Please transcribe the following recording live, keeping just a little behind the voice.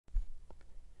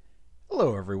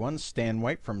Hello everyone, Stan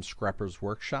White from Scrapper's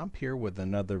Workshop here with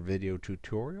another video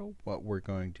tutorial. What we're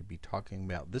going to be talking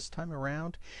about this time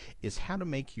around is how to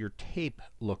make your tape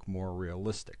look more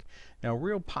realistic. Now, a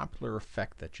real popular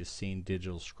effect that you see in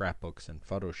digital scrapbooks and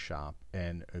Photoshop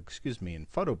and in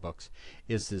photo books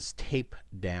is this tape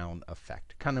down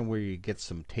effect. Kind of where you get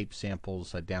some tape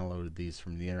samples. I downloaded these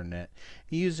from the internet.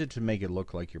 You use it to make it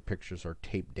look like your pictures are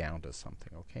taped down to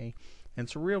something, okay? And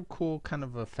it's a real cool kind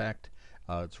of effect.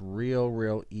 It's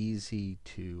real easy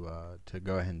to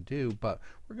go ahead and do, but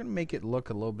we're going to make it look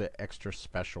a little bit extra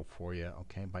special for you,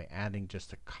 okay, by adding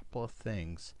just a couple of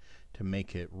things to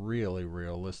make it really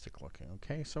realistic looking,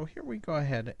 okay? So here we go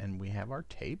ahead and we have our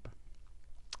tape.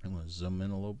 I'm going to zoom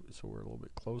in a little bit so we're a little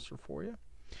bit closer for you.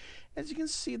 As you can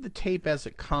see, the tape as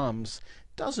it comes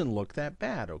doesn't look that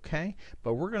bad, okay?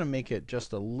 But we're going to make it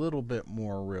just a little bit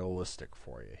more realistic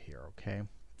for you here, okay?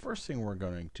 First thing we're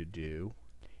going to do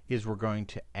is we're going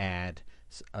to add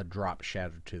a drop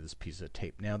shadow to this piece of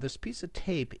tape. Now, this piece of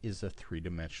tape is a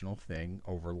three-dimensional thing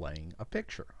overlaying a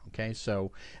picture, okay?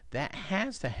 So that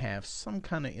has to have some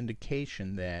kind of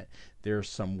indication that there's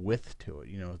some width to it,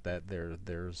 you know, that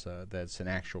that's an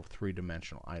actual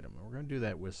three-dimensional item. And we're going to do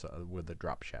that with a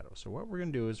drop shadow. So what we're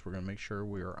going to do is we're going to make sure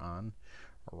we are on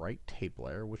a right tape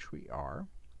layer, which we are.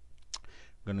 I'm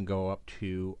going to go up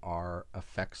to our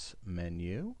effects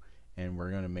menu, and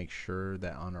we're going to make sure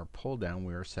that on our pull down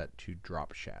we are set to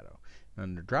drop shadow. And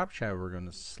under drop shadow we're going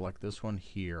to select this one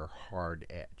here, hard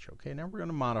edge. Okay, now we're going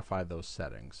to modify those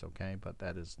settings, okay, but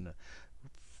that is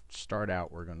start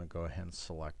out we're going to go ahead and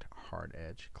select hard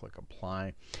edge, click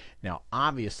apply. Now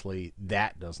obviously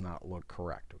that does not look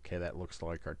correct, okay? That looks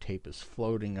like our tape is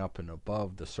floating up and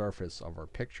above the surface of our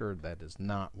picture. That is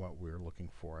not what we're looking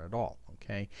for at all,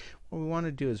 okay? What we want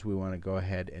to do is we want to go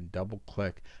ahead and double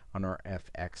click on our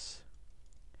FX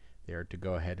there to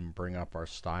go ahead and bring up our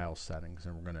style settings,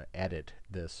 and we're going to edit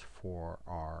this for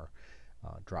our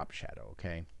drop shadow,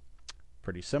 okay?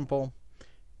 Pretty simple.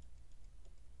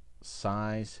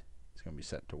 Size is going to be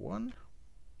set to 1.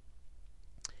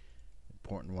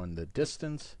 Important one, the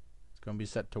distance is going to be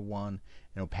set to 1,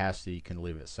 and opacity you can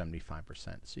leave it at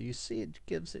 75%. So you see it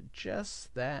gives it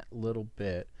just that little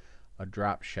bit a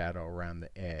drop shadow around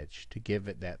the edge to give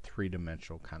it that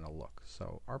three-dimensional kind of look.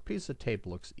 So our piece of tape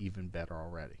looks even better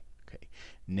already. Okay,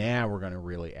 now we're going to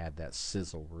really add that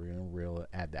sizzle. We're going to really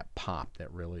add that pop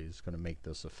that really is going to make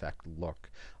this effect look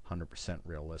 100%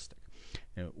 realistic.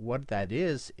 Now, what that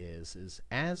is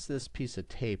as this piece of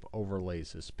tape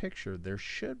overlays this picture, there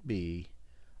should be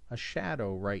a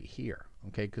shadow right here,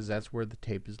 okay, because that's where the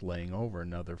tape is laying over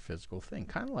another physical thing.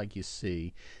 Kind of like you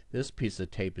see this piece of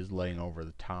tape is laying over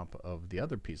the top of the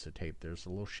other piece of tape. There's a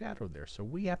little shadow there, so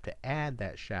we have to add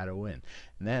that shadow in,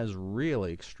 and that is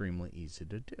really extremely easy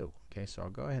to do. Okay, so I'll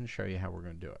go ahead and show you how we're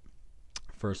going to do it.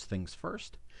 First things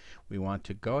first, we want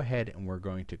to go ahead and we're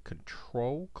going to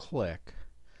control click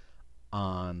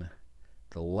on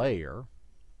the layer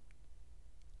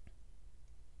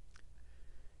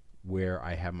where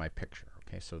I have my picture.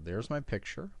 Okay, so there's my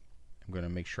picture. I'm going to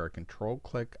make sure I control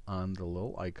click on the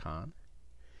little icon,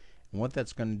 and what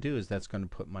that's going to do is that's going to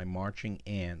put my marching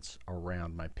ants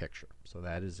around my picture. So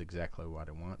that is exactly what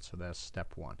I want. So that's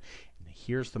step 1. And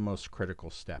here's the most critical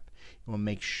step. You want to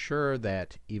make sure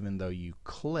that even though you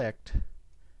clicked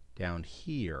down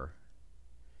here,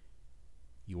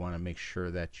 you want to make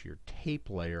sure that your tape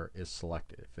layer is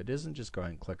selected. If it isn't, just go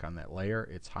ahead and click on that layer.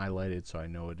 It's highlighted so I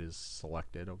know it is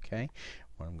selected, okay?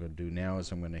 What I'm going to do now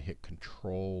is I'm going to hit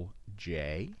Control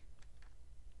J,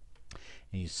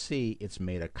 and you see it's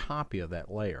made a copy of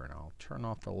that layer. And I'll turn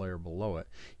off the layer below it.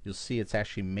 You'll see it's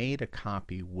actually made a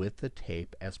copy with the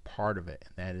tape as part of it,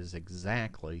 and that is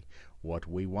exactly what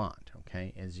we want,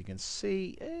 okay? As you can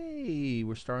see, hey,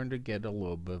 we're starting to get a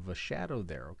little bit of a shadow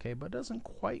there, okay, but it doesn't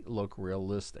quite look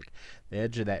realistic. The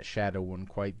edge of that shadow wouldn't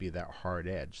quite be that hard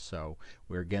edge, so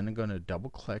we're again going to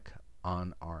double click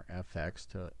on our FX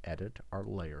to edit our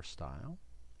layer style,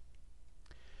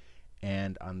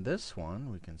 and on this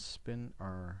one we can spin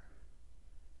our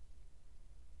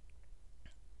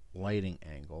lighting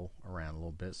angle around a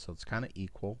little bit so it's kind of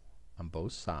equal on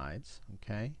both sides,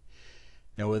 okay?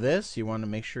 Now with this, you want to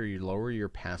make sure you lower your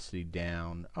opacity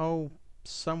down,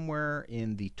 somewhere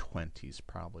in the 20s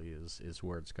probably is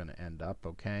where it's going to end up,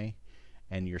 okay?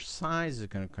 And your size is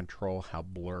going to control how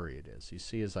blurry it is. You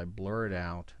see as I blur it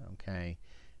out, okay,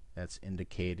 that's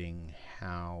indicating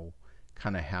how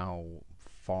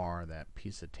far that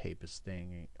piece of tape is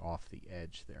staying off the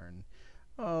edge there. And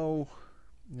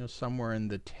somewhere in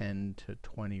the 10 to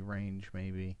 20 range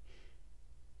maybe.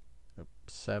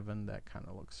 7, that kind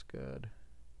of looks good.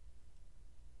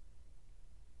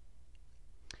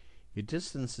 Your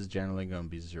distance is generally going to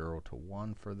be 0 to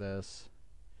 1 for this.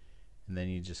 And then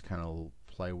you just kind of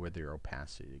play with your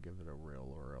opacity to give it a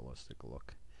realistic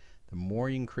look. The more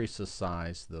you increase the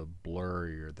size, the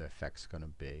blurrier the effect's going to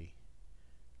be.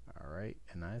 Alright,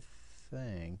 and I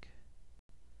think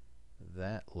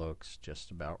that looks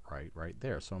just about right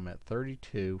there. So I'm at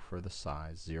 32 for the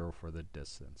size, 0 for the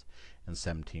distance, and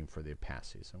 17 for the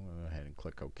opacity. So I'm going to go ahead and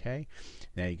click OK.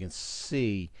 Now you can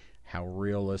see how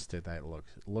realistic that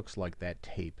looks. It looks like that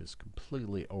tape is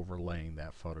completely overlaying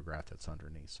that photograph that's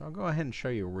underneath. So I'll go ahead and show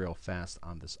you real fast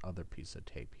on this other piece of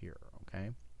tape here.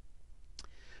 Okay.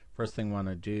 First thing I want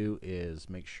to do is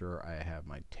make sure I have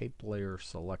my tape layer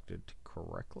selected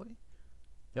correctly.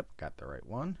 Yep, got the right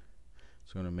one.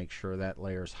 So I'm going to make sure that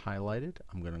layer is highlighted.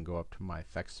 I'm going to go up to my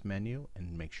effects menu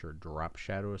and make sure drop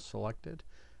shadow is selected.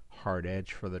 Hard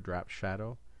edge for the drop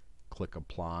shadow. Click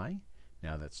apply.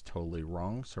 Now that's totally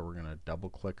wrong, so we're going to double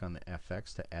click on the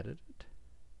FX to edit it.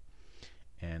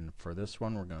 And for this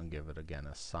one, we're going to give it again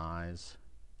a size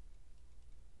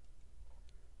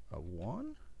of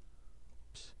 1.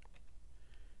 Oops.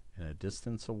 And a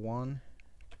distance of 1.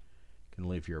 You can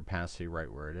leave your opacity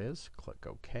right where it is. Click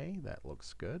OK. That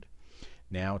looks good.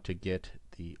 Now to get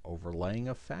the overlaying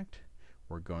effect,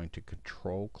 we're going to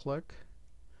control click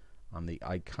on the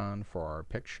icon for our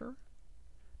picture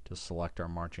to select our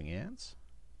marching ants.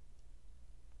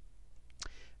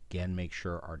 Again, make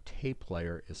sure our tape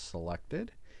layer is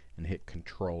selected and hit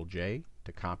Control J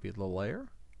to copy the layer.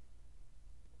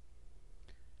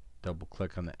 Double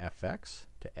click on the FX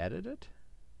to edit it.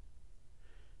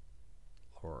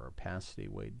 Lower opacity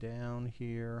way down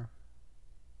here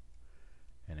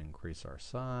and increase our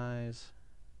size.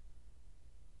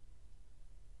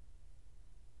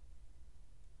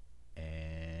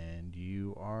 And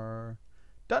you are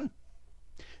done.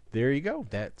 There you go.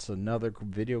 That's another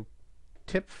video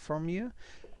tip from you.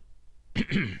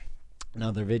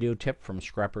 Another video tip from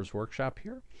Scrapper's Workshop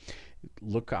here.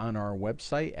 Look on our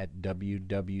website at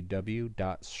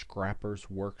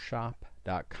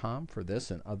www.scrappersworkshop.com for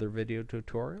this and other video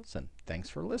tutorials, and thanks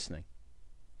for listening.